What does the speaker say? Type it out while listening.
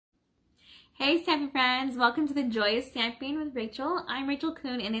Hey Stampin' friends, welcome to the Joy of Stamping with Rachel. I'm Rachel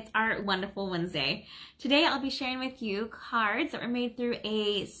Coon and it's our wonderful Wednesday. Today I'll be sharing with you cards that were made through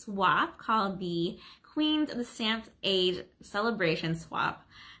a swap called the Queens of the Stamped Age Sale-a-bration Swap.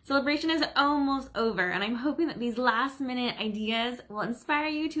 Celebration is almost over and I'm hoping that these last minute ideas will inspire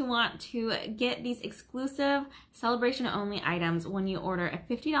you to want to get these exclusive celebration only items when you order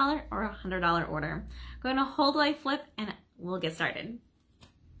a $50 or a $100 order. Go ahead and hold while I flip and we'll get started.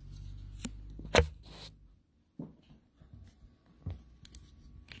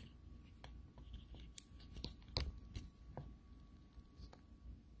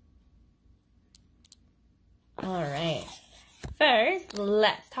 All right, first,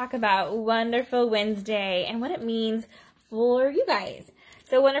 let's talk about Wonderful Wednesday and what it means for you guys.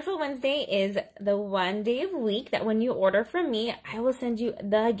 So Wonderful Wednesday is the one day of the week that when you order from me, I will send you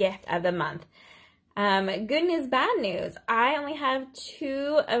the gift of the month. Good news, bad news. I only have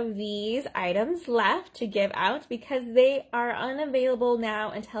 2 of these items left to give out because they are unavailable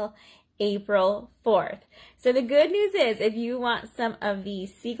now until April 4th. So the good news is if you want some of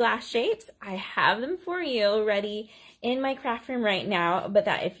these sea glass shapes, I have them for you ready in my craft room right now, but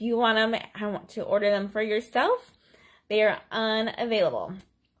that if you want them, I want to order them for yourself, they are unavailable.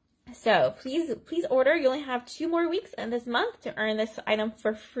 So please order. You only have 2 more weeks in this month to earn this item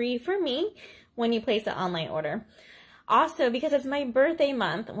for free for me when you place an online order. Also, because it's my birthday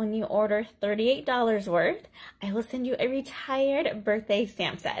month, when you order $38 worth, I will send you a retired birthday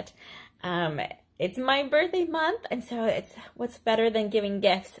stamp set. It's my birthday month, and so it's what's better than giving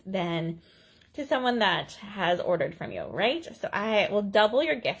gifts than to someone that has ordered from you, right? So I will double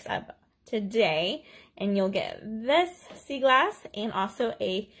your gifts up today, and you'll get this sea glass and also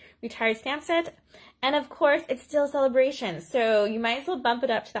a retired stamp set. And of course, it's still celebration, so you might as well bump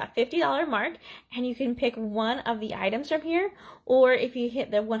it up to that $50 mark, and you can pick one of the items from here, or if you hit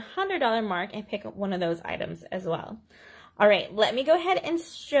the $100 mark and pick one of those items as well. All right, let me go ahead and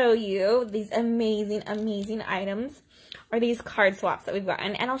show you these amazing, amazing items, or these card swaps that we've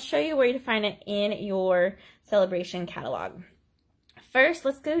gotten, and I'll show you where to find it in your celebration catalog. First,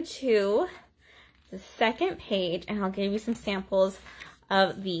 let's go to the second page, and I'll give you some samples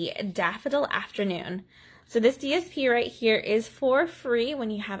of the Daffodil Afternoon. So this DSP right here is for free when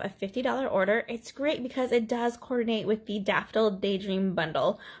you have a $50 order. It's great because it does coordinate with the Daffodil Daydream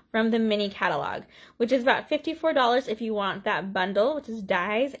bundle from the mini catalog, which is about $54 if you want that bundle, which is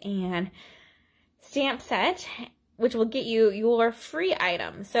dies and stamp set, which will get you your free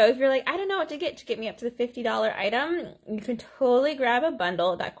item. So if you're like, I don't know what to get me up to the $50 item, you can totally grab a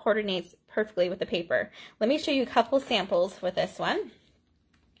bundle that coordinates perfectly with the paper. Let me show you a couple samples with this one.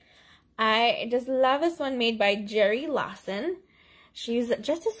 I just love this one made by Jerry Lawson. She's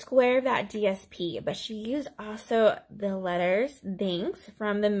just a square of that DSP, but she used also the letters things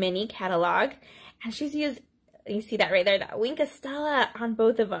from the mini catalog, and she's used, you see that right there, that Wink of Stella on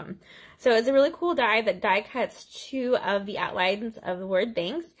both of them. So it's a really cool die that die cuts 2 of the outlines of the word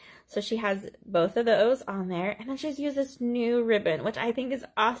things. So she has both of those on there, and then she's used this new ribbon, which I think is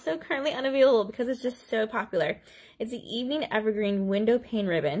also currently unavailable because it's just so popular. It's the Evening Evergreen Window Pane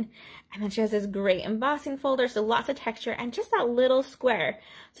ribbon, and then she has this great embossing folder, so lots of texture, and just that little square.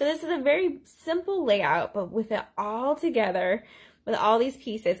 So this is a very simple layout, but with it all together, with all these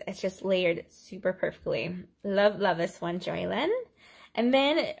pieces, it's just layered super perfectly. Love, love this one, Joylyn. And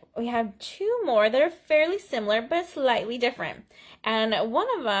then we have 2 more that are fairly similar, but slightly different. And one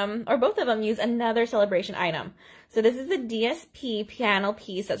of them, or both of them, use another celebration item. So this is the DSP piano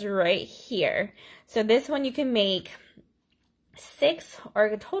piece that's right here. So this one you can make 6 or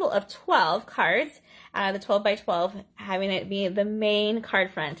a total of 12 cards out of the 12 by 12, having it be the main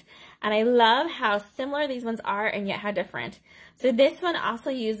card front. And I love how similar these ones are and yet how different. So this one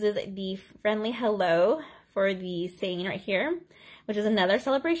also uses the friendly hello for the saying right here, which is another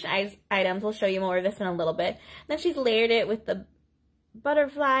celebration items. We'll show you more of this one in a little bit. Then she's layered it with the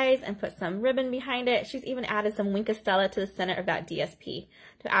butterflies and put some ribbon behind it. She's even added some Wink of Stella to the center of that DSP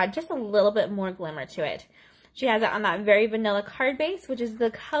to add just a little bit more glimmer to it. She has it on that very vanilla card base, which is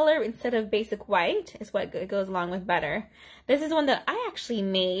the color instead of basic white is what goes along with better. This is one that I actually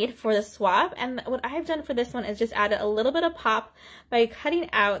made for the swap, and what I've done for this one is just added a little bit of pop by cutting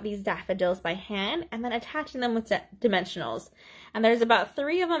out these daffodils by hand and then attaching them with dimensionals. And there's about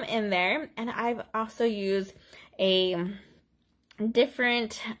 3 of them in there, and I've also used a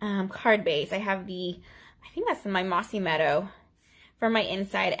different card base. I have I think that's my Mossy Meadow for my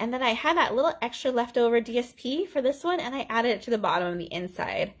inside, and then I had that little extra leftover DSP for this one, and I added it to the bottom of the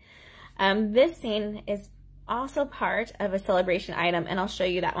inside. This scene is also part of a celebration item, and I'll show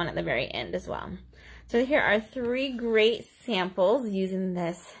you that one at the very end as well. So here are 3 great samples using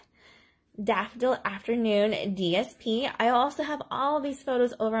this Daffodil Afternoon DSP. I also have all of these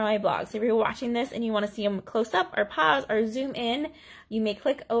photos over on my blog. So if you're watching this and you want to see them close up or pause or zoom in, you may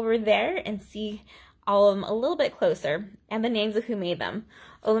click over there and see all of them a little bit closer and the names of who made them.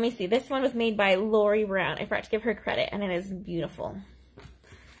 Oh, let me see. This one was made by Lori Brown. I forgot to give her credit, and it is beautiful.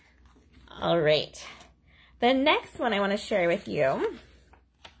 All right. The next one I want to share with you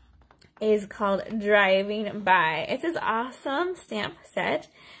is called Driving By. It's this awesome stamp set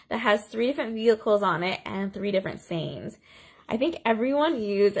that has 3 different vehicles on it and 3 different sayings. I think everyone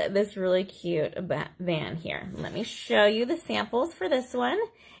used this really cute van here. Let me show you the samples for this one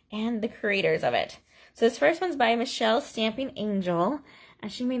and the creators of it. So this first one's by Michelle Stamping Angel,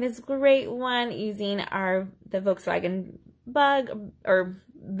 and she made this great one using the Volkswagen bug or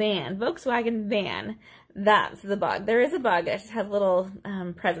van. Volkswagen van. That's the bug. There is a bug that just has little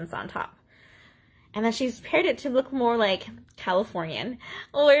presents on top. And then she's paired it to look more like Californian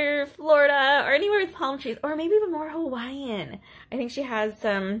or Florida or anywhere with palm trees, or maybe even more Hawaiian. I think she has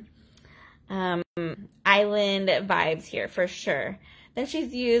some island vibes here for sure. Then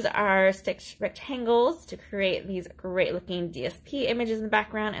she's used our stitched rectangles to create these great looking DSP images in the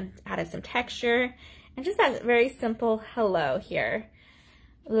background and added some texture. And just that very simple hello here.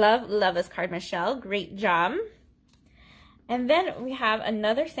 Love, love this card, Michelle. Great job. And then we have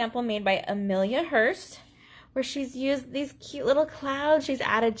another sample made by Amelia Hurst, where she's used these cute little clouds she's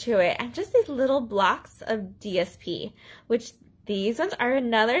added to it, and just these little blocks of DSP, which these ones are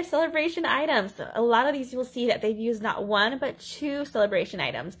another celebration item. So a lot of these you'll see that they've used not 1, but 2 celebration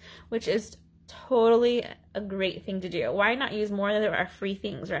items, which is totally a great thing to do. Why not use more than there are free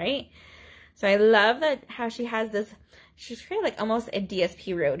things, right? So I love that how she has this, she's created like almost a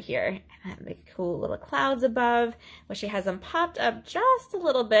DSP road here. And the cool little clouds above, where she has them popped up just a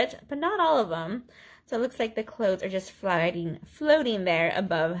little bit, but not all of them. So it looks like the clothes are just floating there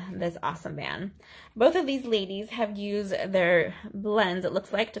above this awesome van. Both of these ladies have used their blends, it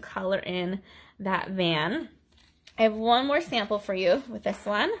looks like, to color in that van. I have one more sample for you with this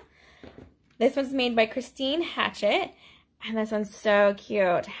one. This one's made by Christine Hatchett. And this one's so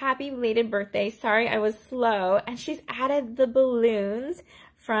cute. Happy belated birthday. Sorry I was slow. And she's added the balloons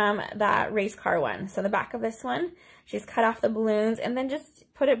from that race car one. So the back of this one, she's cut off the balloons and then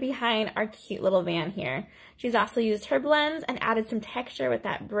just put it behind our cute little van here. She's also used her blends and added some texture with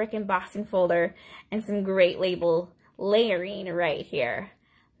that brick embossing folder and some great label layering right here.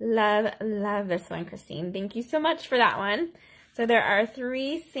 Love, love this one, Christine. Thank you so much for that one. So there are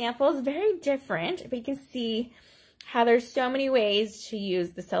 3 samples, very different, but you can see how there's so many ways to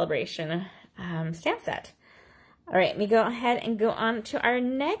use the celebration stamp set. All right, let me go ahead and go on to our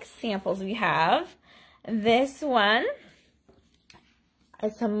next samples we have. This one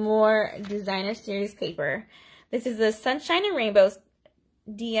is some more designer series paper. This is the Sunshine and Rainbows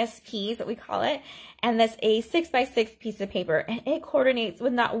DSP, is what we call it. And that's a 6x6 piece of paper. And it coordinates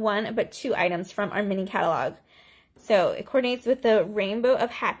with not 1, but 2 items from our mini catalog. So it coordinates with the Rainbow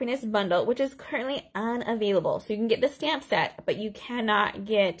of Happiness bundle, which is currently unavailable. So you can get the stamp set, but you cannot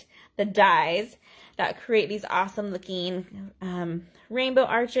get the dies that create these awesome looking rainbow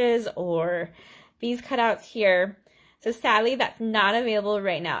arches or these cutouts here. So sadly, that's not available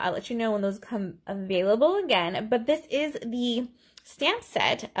right now. I'll let you know when those come available again. But this is the stamp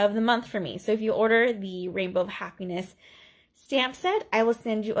set of the month for me. So if you order the Rainbow of Happiness stamp set, I will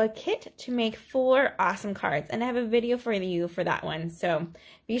send you a kit to make 4 awesome cards, and I have a video for you for that one. So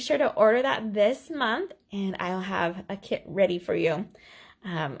be sure to order that this month and I'll have a kit ready for you.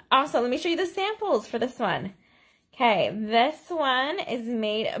 Also, let me show you the samples for this one. Okay, this one is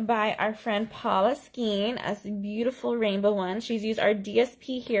made by our friend Paula Skeen, a beautiful rainbow one. She's used our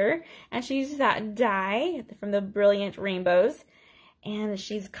DSP here, and she uses that die from the Brilliant Rainbows, and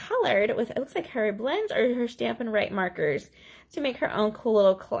she's colored with, it looks like her blends or her Stampin' Write markers to make her own cool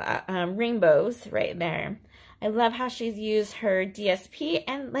little rainbows right there. I love how she's used her DSP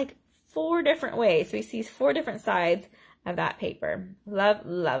and like 4 different ways. So we see 4 different sides of that paper. Love,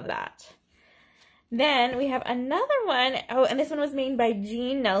 love that. Then we have another one. Oh, and this one was made by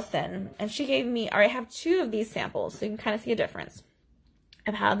Jean Nelson. And she gave me, or I have 2 of these samples, so you can kind of see a difference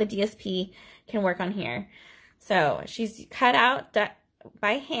of how the DSP can work on here. So she's cut out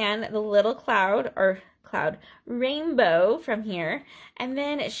by hand the little cloud rainbow from here, and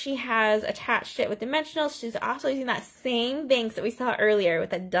then she has attached it with dimensionals. She's also using that same things that we saw earlier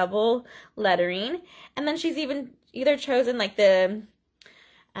with a double lettering, and then she's even either chosen like the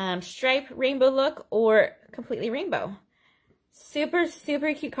stripe rainbow look or completely rainbow. Super,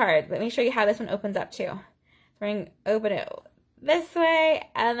 super cute card. Let me show you how this one opens up too. Open it this way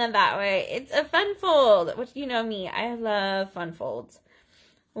and then that way. It's a fun fold, which you know me, I love fun folds.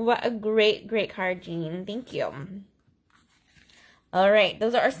 What a great, great card, Jean. Thank you. All right,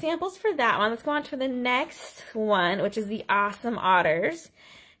 those are our samples for that one. Let's go on to the next one, which is the Awesome Otters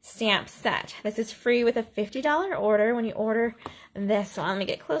stamp set. This is free with a $50 order when you order this one. Let me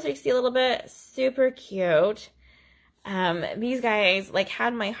get closer, you see a little bit. Super cute. These guys like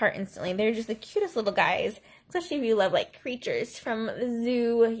had my heart instantly. They're just the cutest little guys, especially if you love like creatures from the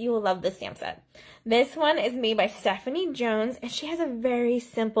zoo. You will love this stamp set. This one is made by Stephanie Jones, and she has a very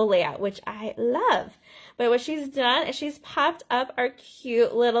simple layout, which I love. But what she's done is she's popped up our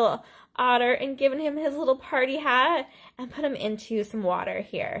cute little otter and given him his little party hat and put him into some water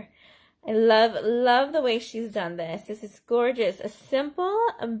here. I love the way she's done this. This is gorgeous. A simple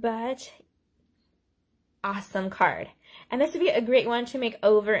but awesome card. And this would be a great one to make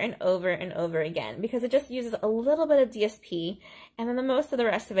over and over and over again because it just uses a little bit of DSP, and then the most of the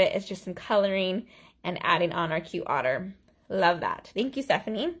rest of it is just some coloring and adding on our cute otter. Love that. Thank you,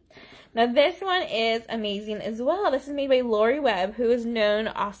 Stephanie. Now this one is amazing as well. This is made by Lori Webb, who is known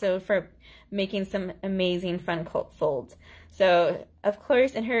also for making some amazing fun folds. So of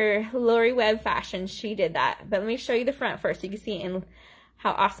course in her Lori Webb fashion she did that. But let me show you the front first so you can see in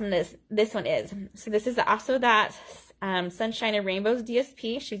how awesome this one is. So this is also that Sunshine and Rainbows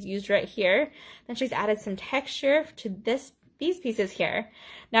DSP she's used right here. Then she's added some texture to these pieces here.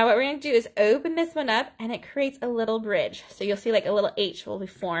 Now what we're going to do is open this one up and it creates a little bridge. So you'll see like a little H will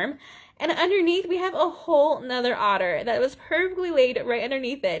form. And underneath we have a whole nother otter that was perfectly laid right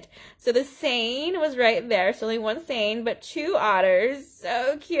underneath it. So the seine was right there. So only one seine, but two otters.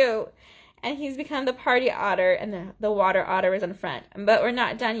 So cute. And he's become the party otter, and the water otter is in front. But we're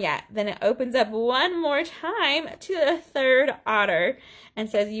not done yet. Then it opens up one more time to the third otter and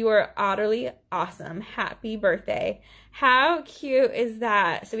says, "You are utterly awesome. Happy birthday." How cute is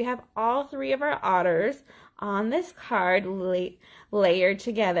that? So we have all three of our otters on this card layered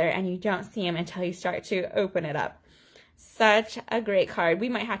together, and you don't see them until you start to open it up. Such a great card. We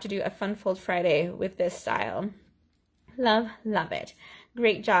might have to do a Fun Fold Friday with this style. Love it.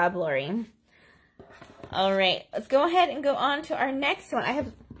 Great job, Lori. All right, let's go ahead and go on to our next one. I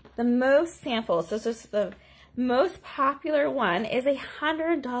have the most samples. So this is the most popular one is a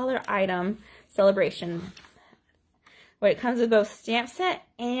 $100 item celebration, where it comes with both stamp set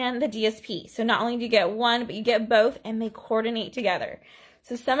and the DSP. So not only do you get one, but you get both, and they coordinate together.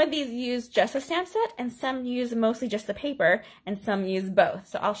 So some of these use just a stamp set, and some use mostly just the paper, and some use both.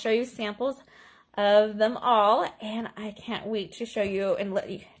 So I'll show you samples of them all, and I can't wait to show you and let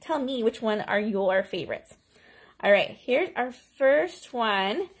you tell me which one are your favorites. All right, here's our first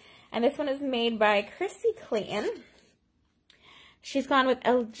one, and this one is made by Chrissy Clayton. She's gone with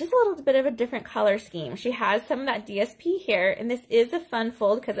just a little bit of a different color scheme. She has some of that DSP here, and this is a fun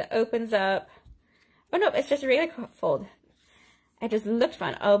fold because it opens up. Oh no, it's just a regular fold. It just looked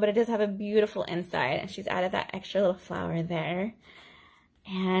fun. Oh, but it does have a beautiful inside, and she's added that extra little flower there.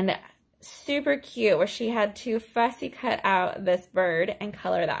 And super cute, where she had to fussy cut out this bird and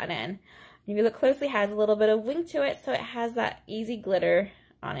color that in. And if you look closely, it has a little bit of wing to it, so it has that easy glitter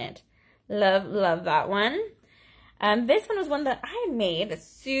on it. Love that one. This one was one that I had made. It's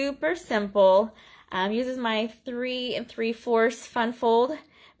super simple. Uses my 3 3/4 fun fold.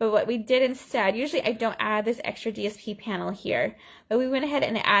 But what we did instead, usually I don't add this extra DSP panel here, but we went ahead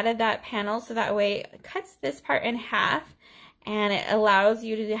and added that panel so that way it cuts this part in half, and it allows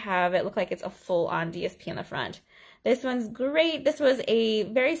you to have it look like it's a full-on DSP in the front. This one's great. This was a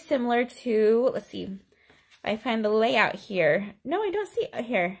very similar to, let's see if I find the layout here. No, I don't see it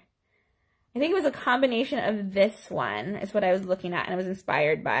here. I think it was a combination of this one is what I was looking at and I was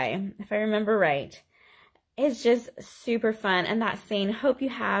inspired by, if I remember right. It's just super fun. And that saying, "Hope you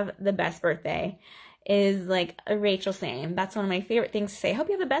have the best birthday," is like a Rachael saying. That's one of my favorite things to say. Hope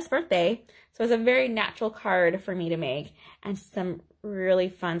you have the best birthday. So it's a very natural card for me to make, and some really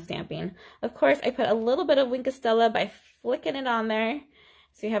fun stamping. Of course, I put a little bit of Wink of Stella by flicking it on there.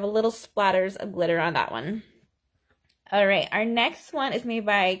 So you have a little splatters of glitter on that one. All right, our next one is made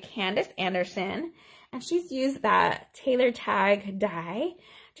by Candace Anderson, and she's used that Taylor tag die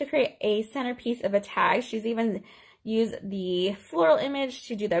to create a centerpiece of a tag. She's even used the floral image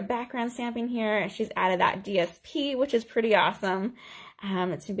to do the background stamping here. She's added that DSP, which is pretty awesome,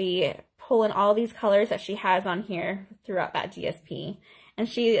 to be pulling all these colors that she has on here throughout that DSP. And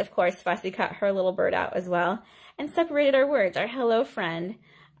she, of course, fussy cut her little bird out as well and separated our words. Our hello friend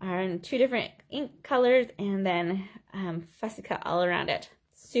are in 2 different ink colors, and then fussy cut all around it.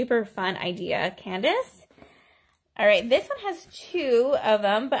 Super fun idea, Candace. All right, this one has 2 of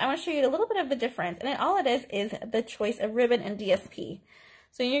them, but I want to show you a little bit of the difference. And then all it is the choice of ribbon and DSP.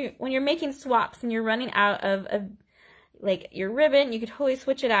 So when you're making swaps and you're running out of like your ribbon, you could totally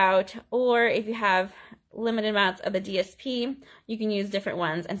switch it out, or if you have limited amounts of the DSP, you can use different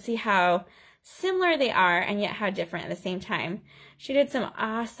ones and see how similar they are and yet how different at the same time. She did some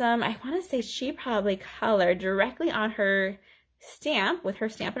awesome, I want to say she probably colored directly on her stamp with her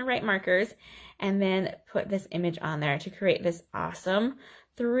Stampin' Write markers and then put this image on there to create this awesome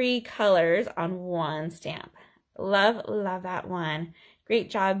 3 colors on one stamp. Love, love that one. Great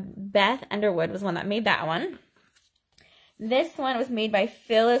job. Beth Underwood was one that made that one. This one was made by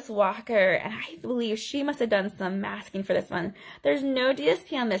Phyllis Walker, and I believe she must have done some masking for this one. There's no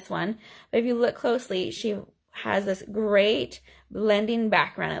DSP on this one, but if you look closely, she has this great blending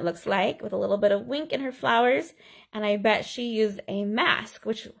background, it looks like, with a little bit of wink in her flowers, and I bet she used a mask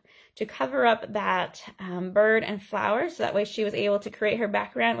to cover up that bird and flowers, so that way she was able to create her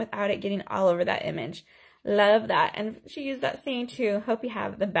background without it getting all over that image. Love that, and she used that saying too, hope you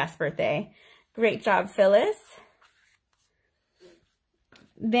have the best birthday. Great job, Phyllis.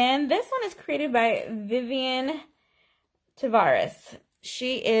 Then this one is created by Vivian Tavares.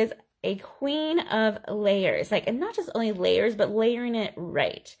 She is a queen of layers, like, and not just only layers, but layering it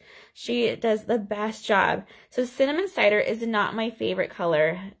right. She does the best job. So cinnamon cider is not my favorite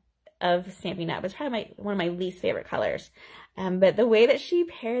color of Stampin' Up. It's probably one of my least favorite colors. But the way that she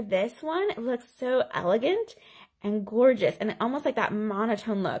paired this one, it looks so elegant and gorgeous and almost like that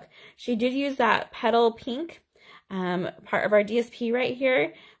monotone look. She did use that petal pink part of our DSP right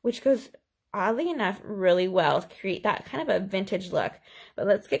here, which goes oddly enough really well to create that kind of a vintage look. But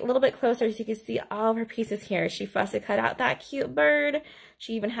let's get a little bit closer so you can see all of her pieces here. She fussy cut out that cute bird.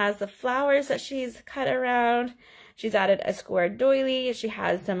 She even has the flowers that she's cut around. She's added a square doily. She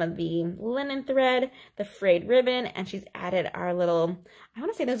has some of the linen thread, the frayed ribbon, and she's added our little, I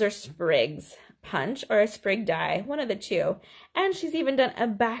want to say those are sprigs punch or a sprig die, one of the two. And she's even done a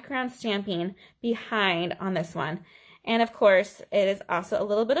background stamping behind on this one. And of course, it is also a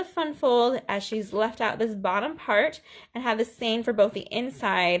little bit of fun fold as she's left out this bottom part and have the same for both the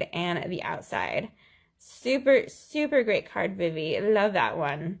inside and the outside. Super, super great card, Vivi. Love that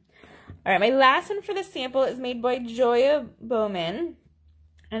one. All right, my last one for the sample is made by Joya Bowman.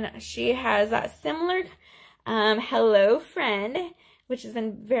 And she has that similar Hello Friend, which has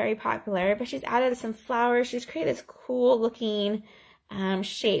been very popular, but she's added some flowers. She's created this cool looking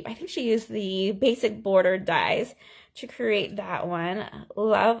shape. I think she used the basic border dies to create that one.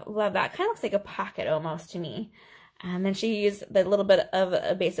 Love, love that. Kind of looks like a pocket almost to me. And then she used the little bit of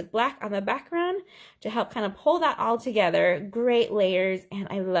a basic black on the background to help kind of pull that all together. Great layers, and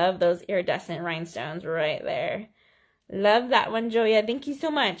I love those iridescent rhinestones right there. Love that one, Joya. Thank you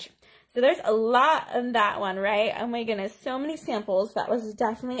so much. So there's a lot of that one, right? Oh my goodness, so many samples. That was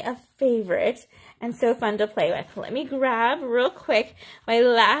definitely a favorite and so fun to play with. Let me grab real quick my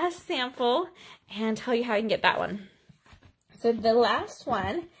last sample and tell you how you can get that one. So the last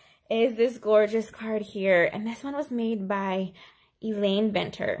one is this gorgeous card here, and this one was made by Elaine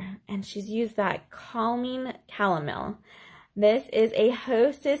Venter, and she's used that Calming Calomel. This is a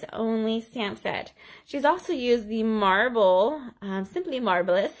hostess only stamp set. She's also used the marble, Simply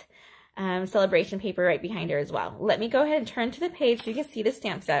Marvelous celebration paper right behind her as well. Let me go ahead and turn to the page so you can see the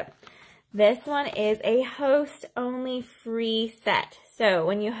stamp set. This one is a host only free set. So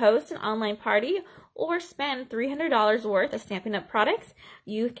when you host an online party or spend $300 worth of Stampin' Up! Products,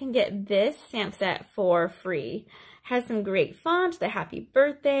 you can get this stamp set for free. Has some great font, the happy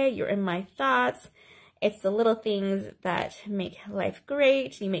birthday, you're in my thoughts. It's the little things that make life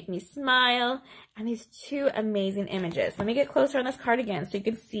great, you make me smile, and these two amazing images. Let me get closer on this card again so you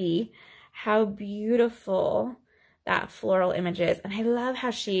can see how beautiful that floral image is. And I love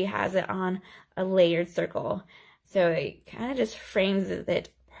how she has it on a layered circle. So it kind of just frames it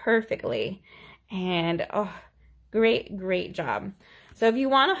perfectly. And oh, great, great job. So if you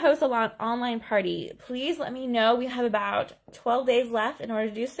want to host an online party, please let me know. We have about 12 days left in order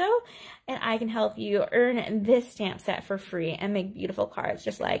to do so, and I can help you earn this stamp set for free and make beautiful cards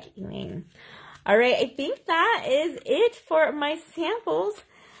just like Elaine. All right, I think that is it for my samples.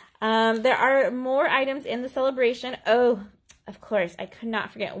 There are more items in the celebration. Oh, of course, I could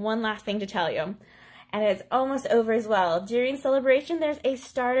not forget one last thing to tell you. And it's almost over as well. During celebration, there's a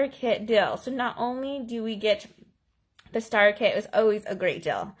starter kit deal. So not only do we get the starter kit, is always a great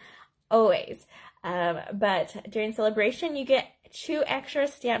deal, always. But during celebration, you get 2 extra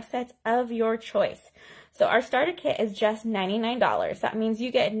stamp sets of your choice. So our starter kit is just $99. That means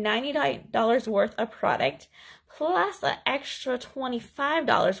you get $99 worth of product, plus an extra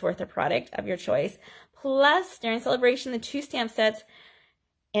 $25 worth of product of your choice, plus during celebration, the 2 stamp sets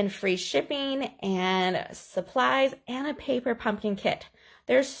and free shipping and supplies and a paper pumpkin kit.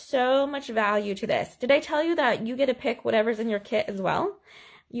 There's so much value to this. Did I tell you that you get to pick whatever's in your kit as well?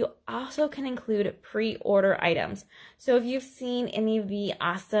 You also can include pre-order items. So if you've seen any of the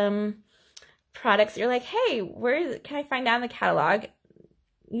awesome products, you're like, hey, where can I find out in the catalog?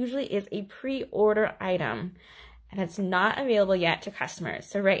 Usually is a pre-order item, and it's not available yet to customers.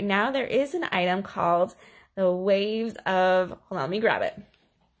 So right now there is an item called the Waves of, hold on, let me grab it.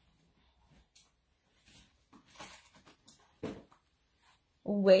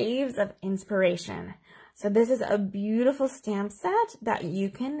 Waves of Inspiration. So this is a beautiful stamp set that you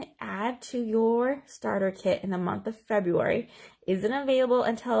can add to your starter kit in the month of February. Isn't available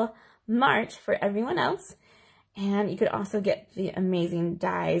until March for everyone else. And you could also get the amazing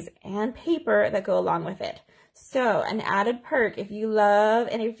dies and paper that go along with it. So an added perk, if you love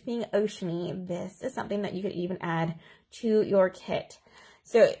anything oceany, this is something that you could even add to your kit.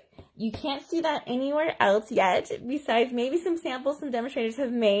 So you can't see that anywhere else yet, besides maybe some samples some demonstrators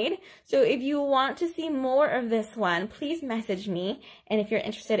have made. So if you want to see more of this one, please message me. And if you're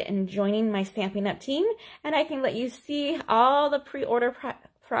interested in joining my Stampin' Up team, and I can let you see all the pre-order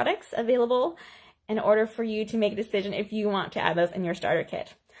products available in order for you to make a decision if you want to add those in your starter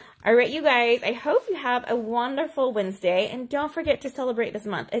kit. All right, you guys, I hope you have a wonderful Wednesday, and don't forget to celebrate this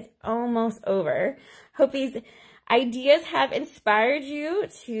month. It's almost over. Hope these ideas have inspired you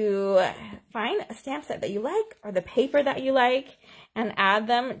to find a stamp set that you like or the paper that you like and add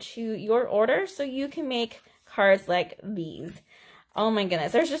them to your order so you can make cards like these. Oh my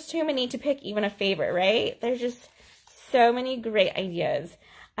goodness, there's just too many to pick even a favorite, right? There's just so many great ideas.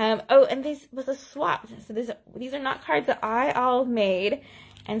 Oh, and this was a swap. So these are not cards that I all made.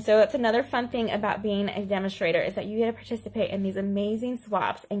 And so that's another fun thing about being a demonstrator, is that you get to participate in these amazing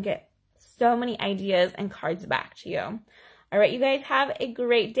swaps and get so many ideas and cards back to you. All right, you guys have a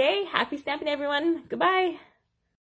great day. Happy stamping, everyone. Goodbye.